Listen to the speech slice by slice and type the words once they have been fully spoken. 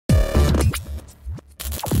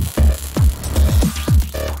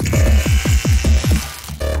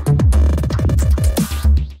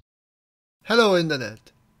Hello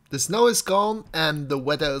Internet! The snow is gone and the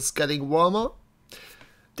weather is getting warmer.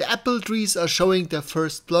 The apple trees are showing their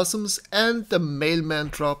first blossoms and the mailman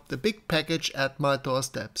dropped a big package at my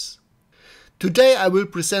doorsteps. Today I will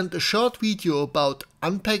present a short video about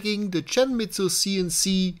unpacking the Genmitsu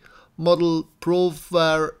CNC model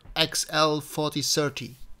Proverxl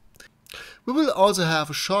 4030. We will also have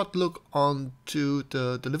a short look onto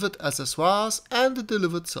the delivered accessoires and the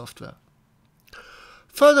delivered software.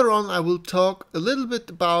 Further on I will talk a little bit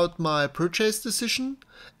about my purchase decision,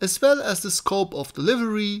 as well as the scope of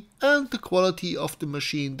delivery and the quality of the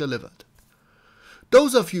machine delivered.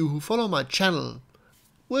 Those of you who follow my channel,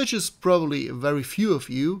 which is probably very few of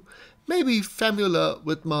you, may be familiar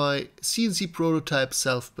with my CNC prototype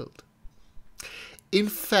self-build. In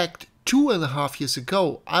fact, 2.5 years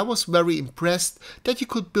ago I was very impressed that you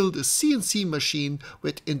could build a CNC machine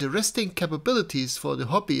with interesting capabilities for the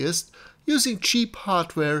hobbyist using cheap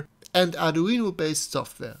hardware and Arduino-based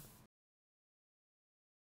software.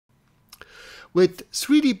 With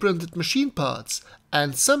 3D printed machine parts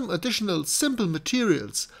and some additional simple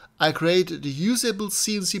materials, I created a usable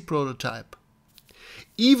CNC prototype.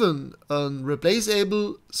 Even a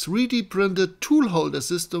replaceable 3D printed tool holder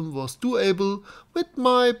system was doable with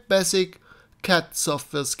my basic CAD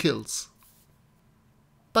software skills.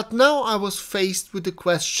 But now I was faced with the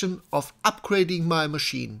question of upgrading my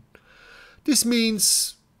machine. This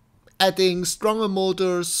means adding stronger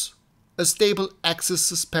motors, a stable axis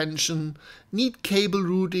suspension, neat cable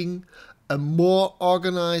routing, a more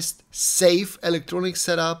organized, safe electronic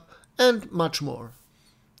setup, and much more.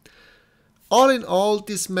 All in all,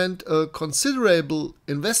 this meant a considerable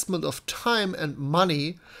investment of time and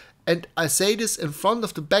money, and I say this in front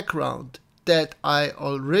of the background that I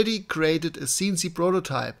already created a CNC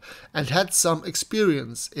prototype and had some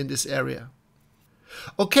experience in this area.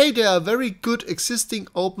 Okay, there are very good existing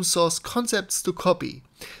open source concepts to copy.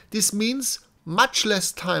 This means much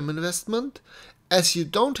less time investment, as you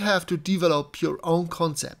don't have to develop your own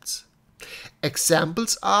concepts.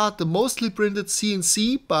 Examples are the mostly printed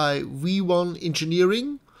CNC by V1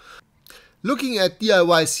 Engineering. Looking at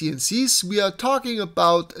DIY CNCs, we are talking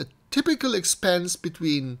about a typical expense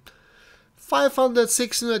between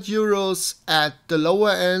 500–600 euros at the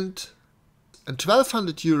lower end and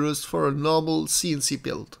 1200 euros for a normal CNC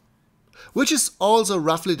build, which is also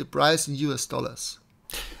roughly the price in US dollars.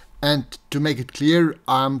 And to make it clear,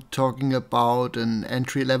 I'm talking about an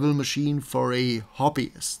entry-level machine for a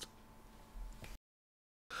hobbyist.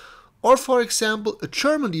 Or for example, a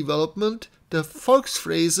German development, the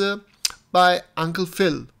Volksfräse by Uncle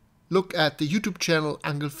Phil. Look at the YouTube channel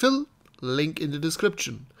Uncle Phil, link in the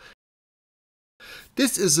description.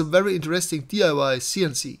 This is a very interesting DIY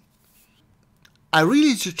CNC. I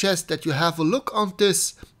really suggest that you have a look on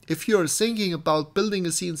this if you are thinking about building a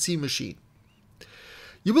CNC machine.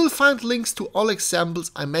 You will find links to all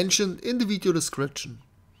examples I mentioned in the video description.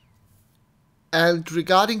 And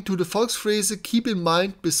regarding to the Volksfräse, keep in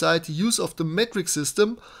mind, beside the use of the metric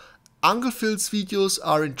system, Uncle Phil's videos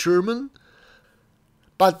are in German,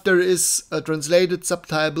 but there is a translated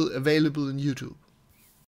subtitle available in YouTube.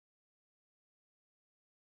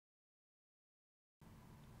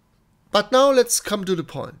 But now let's come to the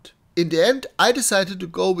point. In the end, I decided to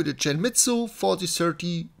go with the Genmitsu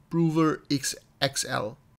 4030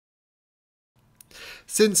 Proverxl.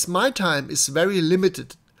 Since my time is very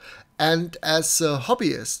limited, and as a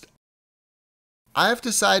hobbyist, I have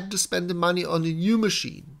decided to spend the money on a new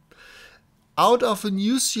machine. Out of a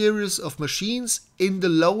new series of machines in the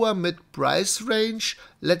lower mid price range,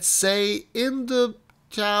 let's say in the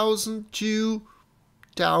 1000 to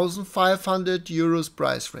 1500 euros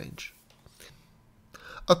price range.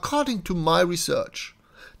 According to my research,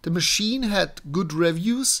 the machine had good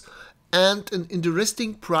reviews and an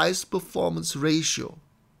interesting price-performance ratio.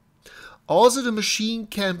 Also, the machine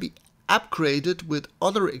can be upgraded with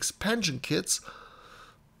other expansion kits.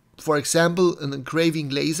 For example, an engraving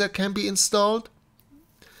laser can be installed,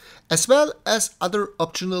 as well as other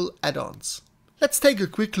optional add-ons. Let's take a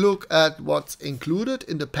quick look at what's included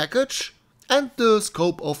in the package and the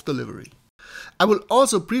scope of delivery. I will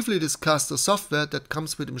also briefly discuss the software that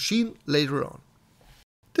comes with the machine later on.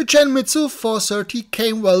 The Genmitsu 4030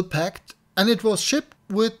 came well packed and it was shipped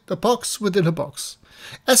with a box within a box.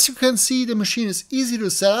 As you can see, the machine is easy to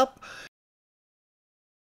set up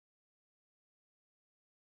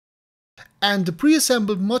and the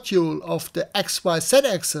pre-assembled module of the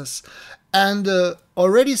XYZ axis and the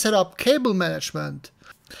already set up cable management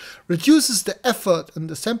reduces the effort and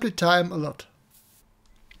assembly time a lot.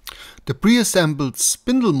 The pre-assembled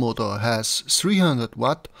spindle motor has 300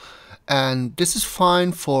 watt and this is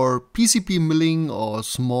fine for PCB milling or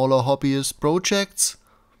smaller hobbyist projects.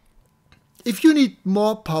 If you need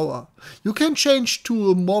more power, you can change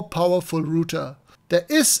to a more powerful router. There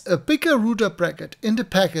is a bigger router bracket in the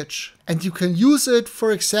package, and you can use it,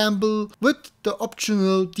 for example, with the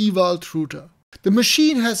optional DeWalt router. The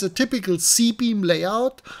machine has a typical C-beam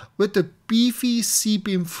layout with a beefy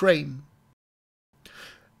C-beam frame.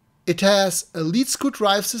 It has a lead screw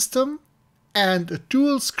drive system and a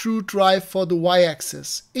dual screw drive for the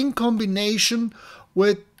Y-axis in combination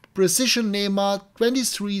with precision NEMA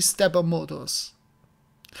 23 stepper motors.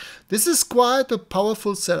 This is quite a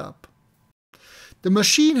powerful setup. The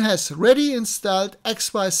machine has ready installed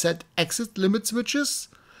XYZ exit limit switches,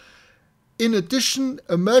 in addition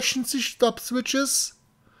emergency stop switches,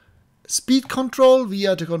 speed control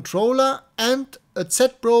via the controller, and a Z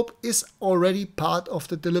probe is already part of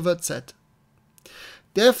the delivered set.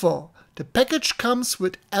 Therefore, the package comes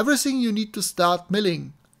with everything you need to start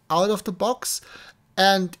milling out of the box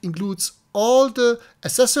and includes all the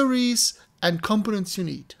accessories and components you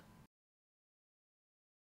need.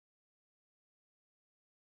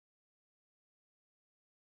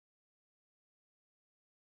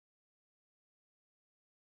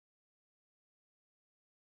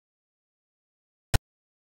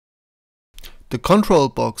 The control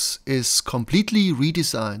box is completely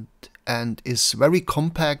redesigned and is very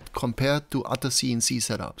compact compared to other CNC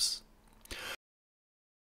setups.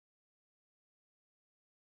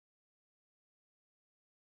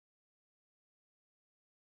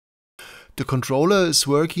 The controller is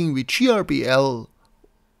working with GRBL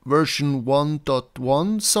version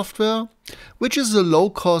 1.1 software, which is a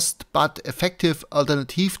low-cost but effective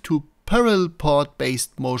alternative to parallel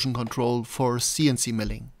port-based motion control for CNC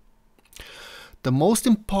milling. The most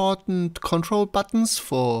important control buttons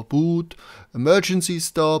for boot, emergency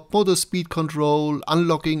stop, motor speed control,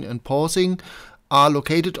 unlocking and pausing are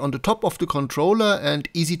located on the top of the controller and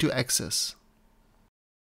easy to access.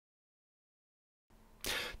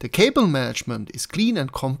 The cable management is clean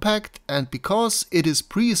and compact, and because it is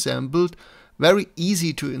pre-assembled, very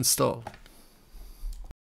easy to install.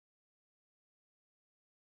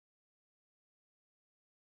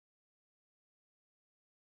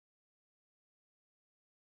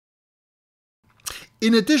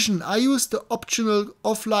 In addition, I use the optional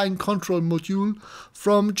offline control module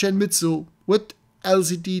from Genmitsu with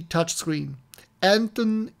LCD touchscreen and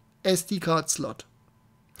an SD card slot.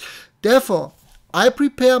 Therefore, I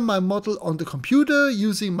prepare my model on the computer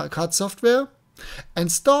using my CAD software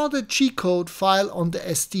and store the GCode file on the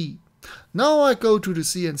SD. Now I go to the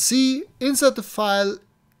CNC, insert the file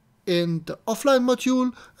in the offline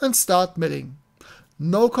module and start milling.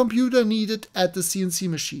 No computer needed at the CNC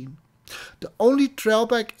machine. The only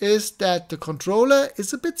drawback is that the controller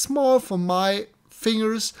is a bit small for my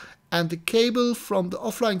fingers and the cable from the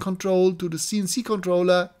offline control to the CNC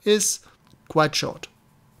controller is quite short.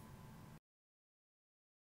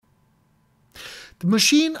 The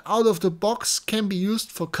machine out of the box can be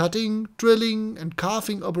used for cutting, drilling and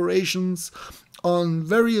carving operations on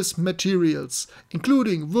various materials,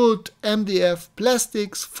 including wood, MDF,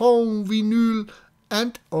 plastics, foam, vinyl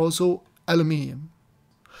and also aluminium.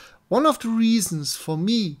 One of the reasons for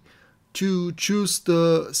me to choose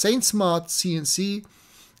the SaintSmart CNC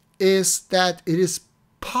is that it is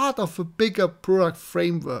part of a bigger product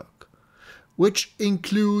framework, which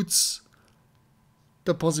includes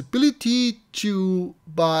the possibility to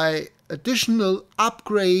buy additional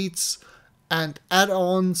upgrades and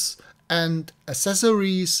add-ons and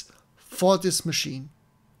accessories for this machine.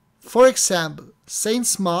 For example,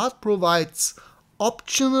 SaintSmart provides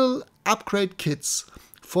optional upgrade kits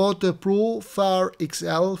for the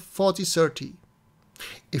Proverxl 4030.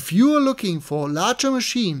 If you are looking for a larger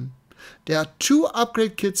machine, there are 2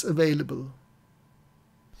 upgrade kits available.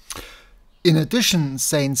 In addition,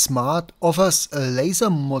 SaintSmart offers a laser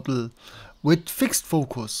model with fixed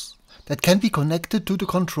focus that can be connected to the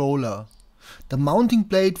controller. The mounting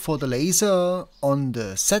plate for the laser on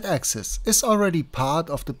the Z-axis is already part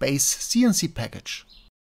of the base CNC package.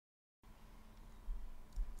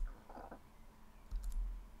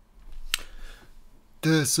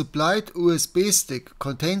 The supplied USB stick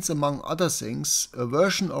contains, among other things, a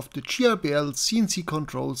version of the GRBL CNC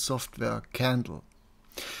control software Candle,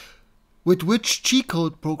 with which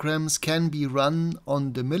GCode programs can be run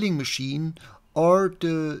on the milling machine or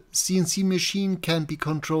the CNC machine can be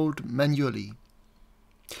controlled manually.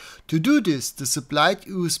 To do this, the supplied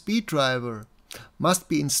USB driver must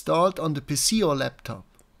be installed on the PC or laptop,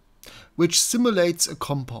 which simulates a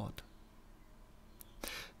COM port.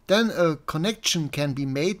 Then a connection can be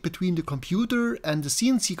made between the computer and the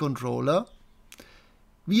CNC controller,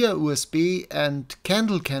 via USB, and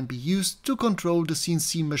Candle can be used to control the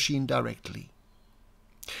CNC machine directly.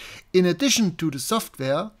 In addition to the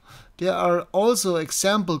software, there are also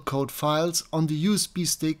example code files on the USB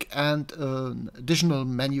stick and an additional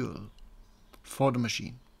manual for the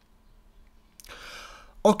machine.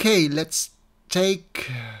 Okay, let's take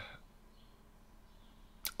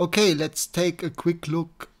a quick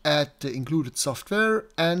look at the included software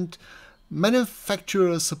and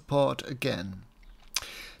manufacturer support again.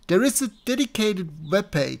 There is a dedicated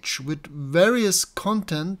webpage with various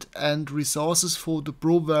content and resources for the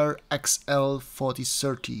Proverxl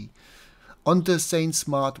 4030 on the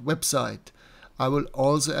SainSmart website. I will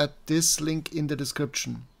also add this link in the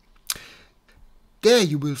description. There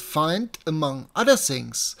you will find, among other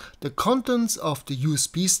things, the contents of the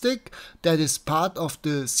USB stick that is part of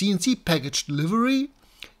the CNC package delivery.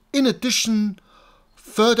 In addition,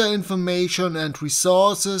 further information and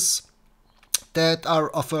resources that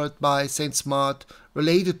are offered by SainSmart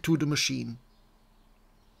related to the machine.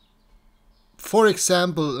 For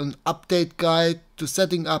example, an update guide to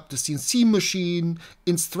setting up the CNC machine,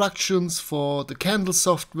 instructions for the Candle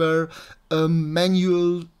software, a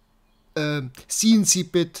manual,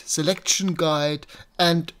 CNC bit selection guide,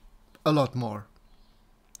 and a lot more.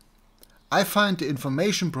 I find the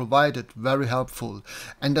information provided very helpful,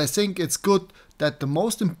 and I think it's good that the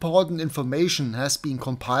most important information has been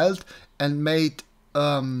compiled and made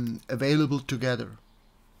available together.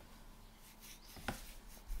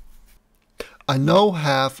 I now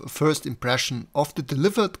have a first impression of the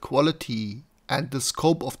delivered quality and the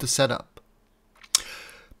scope of the setup.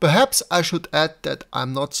 Perhaps I should add that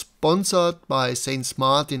I'm not sponsored by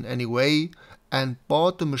SainSmart in any way and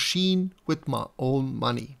bought the machine with my own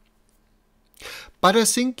money. But I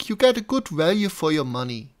think you get a good value for your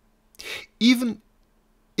money, even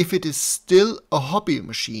if it is still a hobby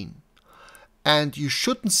machine, and you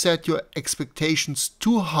shouldn't set your expectations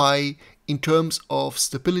too high in terms of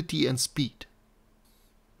stability and speed.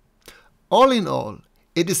 All in all,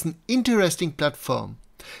 it is an interesting platform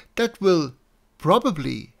that will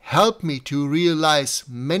probably help me to realize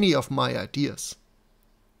many of my ideas.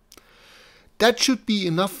 That should be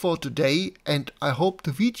enough for today, and I hope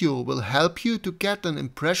the video will help you to get an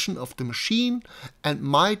impression of the machine and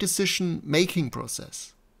my decision-making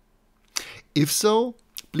process. If so,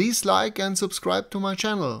 please like and subscribe to my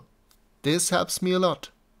channel. This helps me a lot.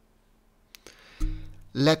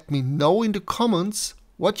 Let me know in the comments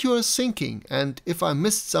what you are thinking and if I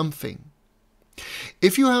missed something.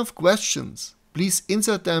 If you have questions, please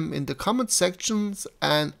insert them in the comment sections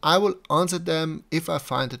and I will answer them if I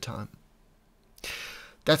find the time.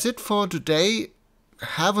 That's it for today.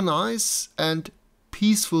 Have a nice and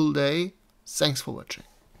peaceful day. Thanks for watching.